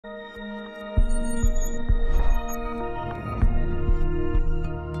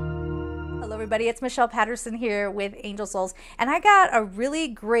everybody. It's Michelle Patterson here with Angel Souls. And I got a really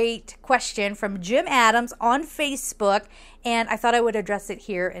great question from Jim Adams on Facebook, and I thought I would address it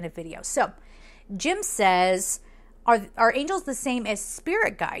here in a video. So, Jim says, are angels the same as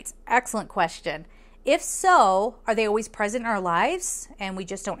spirit guides? Excellent question. If so, are they always present in our lives and we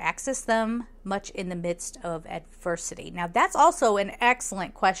just don't access them much in the midst of adversity? Now, that's also an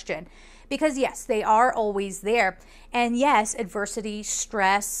excellent question because, yes, they are always there. And yes, adversity,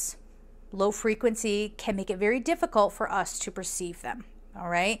 stress, low frequency can make it very difficult for us to perceive them. All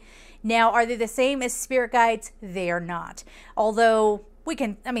right. Now, are they the same as spirit guides? They are not. Although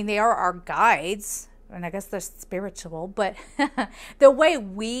they are our guides, and I guess they're spiritual, but the way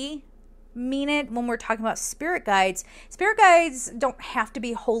we mean it when we're talking about spirit guides don't have to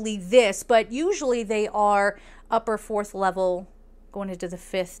be wholly this, but usually they are upper fourth level going into the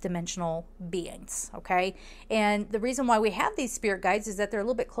fifth dimensional beings, okay? And the reason why we have these spirit guides is that they're a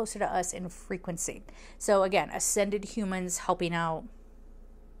little bit closer to us in frequency. So again, ascended humans helping out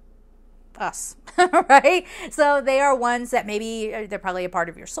us, right? So they are ones that maybe they're probably a part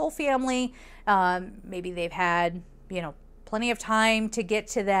of your soul family. Maybe they've had, plenty of time to get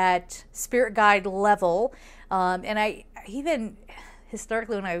to that spirit guide level. And I even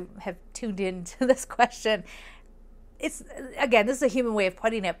historically, when I have tuned into this question, it's, again, this is a human way of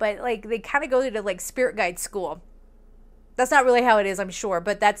putting it, but like they kind of go to like spirit guide school. That's not really how it is, I'm sure,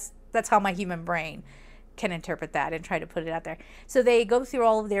 but that's how my human brain can interpret that and try to put it out there. So they go through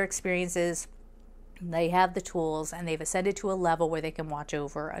all of their experiences, they have the tools, and they've ascended to a level where they can watch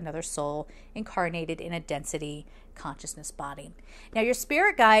over another soul incarnated in a density consciousness body. Now, your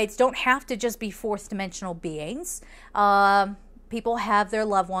spirit guides don't have to just be fourth dimensional beings. People have their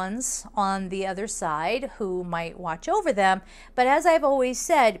loved ones on the other side who might watch over them. But as I've always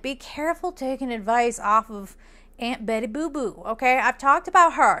said, be careful taking advice off of Aunt Betty Boo Boo, okay? I've talked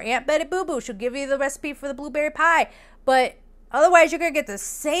about her. Aunt Betty Boo Boo, she'll give you the recipe for the blueberry pie. But otherwise, you're going to get the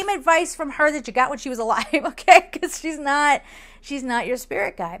same advice from her that you got when she was alive, okay? Because she's not your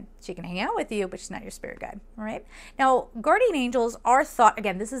spirit guide. She can hang out with you, but she's not your spirit guide, all right? Now, guardian angels are thought,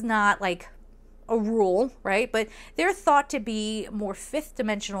 again, this is not like a rule, right? But they're thought to be more fifth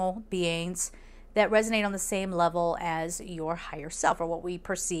dimensional beings that resonate on the same level as your higher self, or what we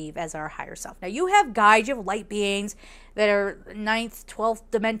perceive as our higher self. Now, you have guides, you have light beings that are 9th, 12th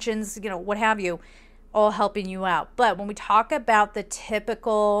dimensions, what have you, all helping you out. But when we talk about the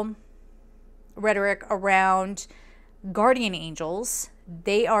typical rhetoric around guardian angels,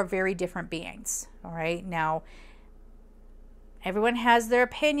 they are very different beings, all right? Now, everyone has their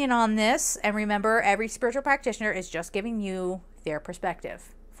opinion on this, and remember, every spiritual practitioner is just giving you their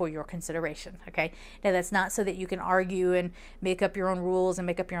perspective for your consideration, okay? Now, that's not so that you can argue and make up your own rules and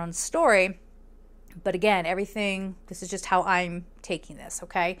make up your own story, but again, this is just how I'm taking this,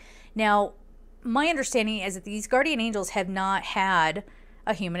 okay? Now, my understanding is that these guardian angels have not had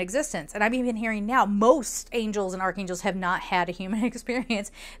a human existence, and I'm even hearing now most angels and archangels have not had a human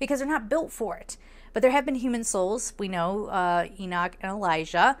experience because they're not built for it. But there have been human souls. We know Enoch and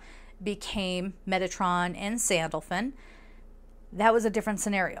Elijah became Metatron and Sandalphon. That was a different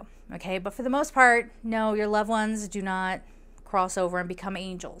scenario, okay? But for the most part, no, your loved ones do not cross over and become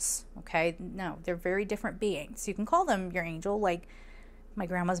angels, okay? No, they're very different beings. You can call them your angel, like my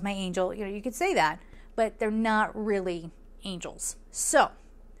grandma's my angel. You could say that, but they're not really angels. So,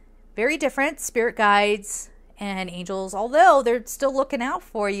 very different spirit guides and angels, although they're still looking out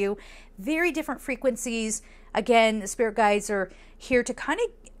for you. Very different frequencies. Again, the spirit guides are here to kind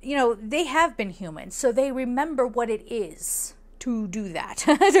of, they have been human, so they remember what it is to do that,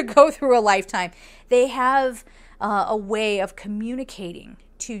 to go through a lifetime. They have a way of communicating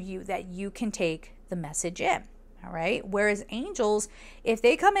to you that you can take the message in, all right? Whereas angels, if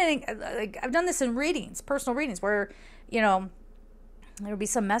they come in, like I've done this in readings, personal readings, where, there would be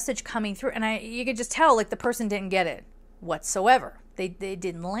some message coming through, and you could just tell, like, the person didn't get it whatsoever. They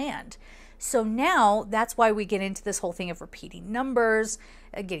didn't land. So now that's why we get into this whole thing of repeating numbers,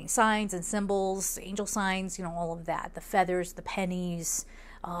 getting signs and symbols, angel signs, all of that, the feathers, the pennies,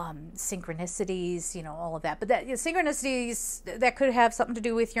 synchronicities, all of that. But that synchronicities, that could have something to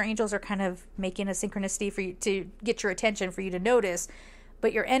do with your angels are kind of making a synchronicity for you to get your attention, for you to notice.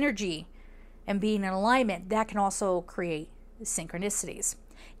 But your energy and being in alignment, that can also create synchronicities.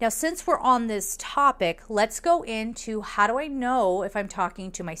 Now, since we're on this topic, let's go into how do I know if I'm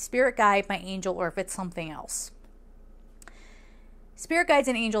talking to my spirit guide, my angel, or if it's something else. Spirit guides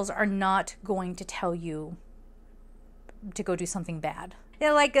and angels are not going to tell you to go do something bad.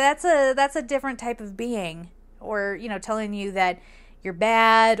 Like that's a different type of being, or telling you that you're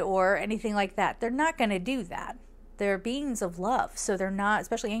bad or anything like that. They're not going to do that. they're beings of love. So they're not,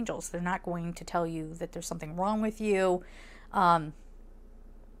 especially angels, they're not going to tell you that there's something wrong with you. I've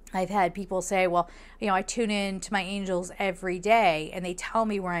had people say, well, I tune in to my angels every day and they tell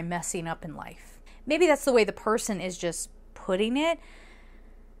me where I'm messing up in life. Maybe that's the way the person is just putting it.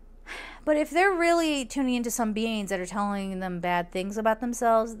 But if they're really tuning into some beings that are telling them bad things about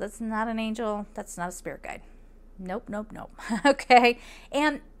themselves, that's not an angel. That's not a spirit guide. Nope, nope, nope. Okay.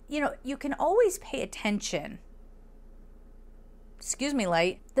 And, you can always pay attention. Excuse me,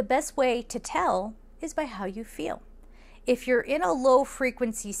 light. The best way to tell is by how you feel. If you're in a low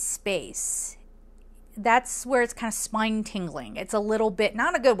frequency space, that's where it's kind of spine tingling. It's a little bit,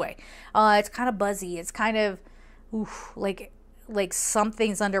 not in a good way. It's kind of buzzy. It's kind of like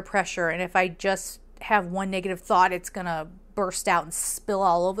something's under pressure. And if I just have one negative thought, it's going to burst out and spill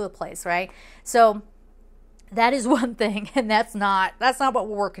all over the place, right? So that is one thing. And that's not what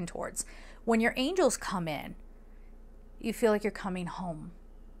we're working towards. When your angels come in, you feel like you're coming home.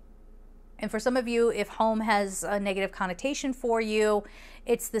 And for some of you, if home has a negative connotation for you,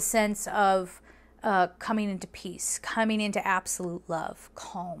 it's the sense of coming into peace, coming into absolute love,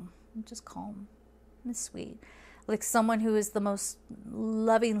 calm, just calm and sweet. Like someone who is the most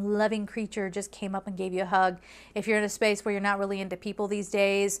loving creature just came up and gave you a hug. If you're in a space where you're not really into people these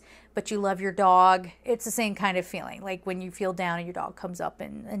days, but you love your dog, it's the same kind of feeling. Like when you feel down and your dog comes up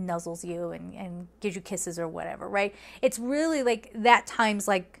and nuzzles you and gives you kisses or whatever, right? It's really like that times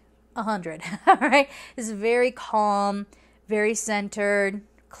like 100, all right? It's very calm, very centered,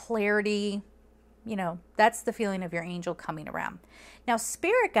 clarity. That's the feeling of your angel coming around. Now,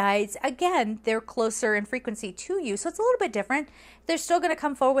 spirit guides, again, they're closer in frequency to you, so it's a little bit different. They're still going to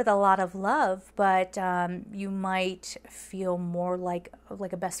come forward with a lot of love, but you might feel more like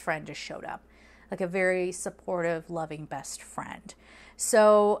a best friend just showed up, like a very supportive, loving best friend.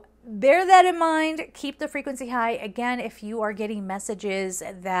 So bear that in mind. Keep the frequency high. Again, if you are getting messages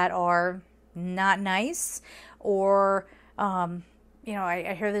that are not nice, or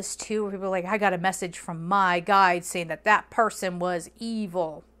I hear this too, where people are like, I got a message from my guide saying that person was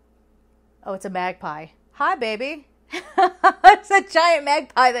evil. Oh, it's a magpie. Hi, baby. It's a giant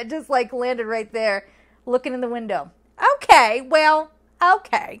magpie that just landed right there looking in the window. Okay, well,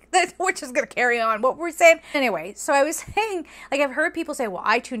 okay. We're just going to carry on what we're saying. Anyway, so I was saying, I've heard people say, well,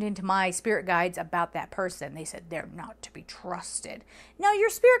 I tuned into my spirit guides about that person. They said they're not to be trusted. Now, your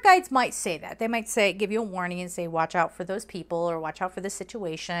spirit guides might say that. They might give you a warning and say, watch out for those people, or watch out for this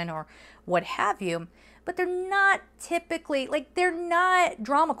situation, or what have you. But they're not typically, they're not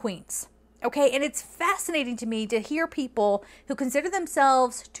drama queens. Okay, and it's fascinating to me to hear people who consider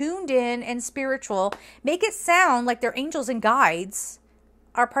themselves tuned in and spiritual make it sound like their angels and guides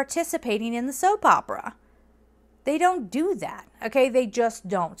are participating in the soap opera. They don't do that, okay? They just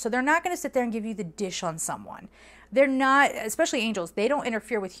don't. So they're not going to sit there and give you the dish on someone. They're not, especially angels, they don't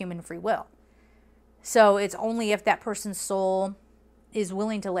interfere with human free will. So it's only if that person's soul is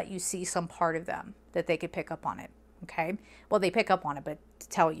willing to let you see some part of them that they could pick up on it, okay? Well, they pick up on it, but to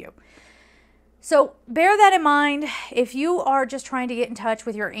tell you. So bear that in mind. If you are just trying to get in touch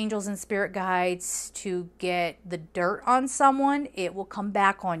with your angels and spirit guides to get the dirt on someone, it will come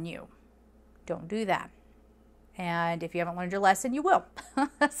back on you. Don't do that. And if you haven't learned your lesson, you will.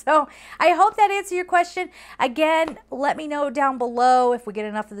 So I hope that answered your question. Again, let me know down below if we get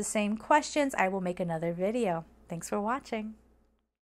enough of the same questions. I will make another video. Thanks for watching.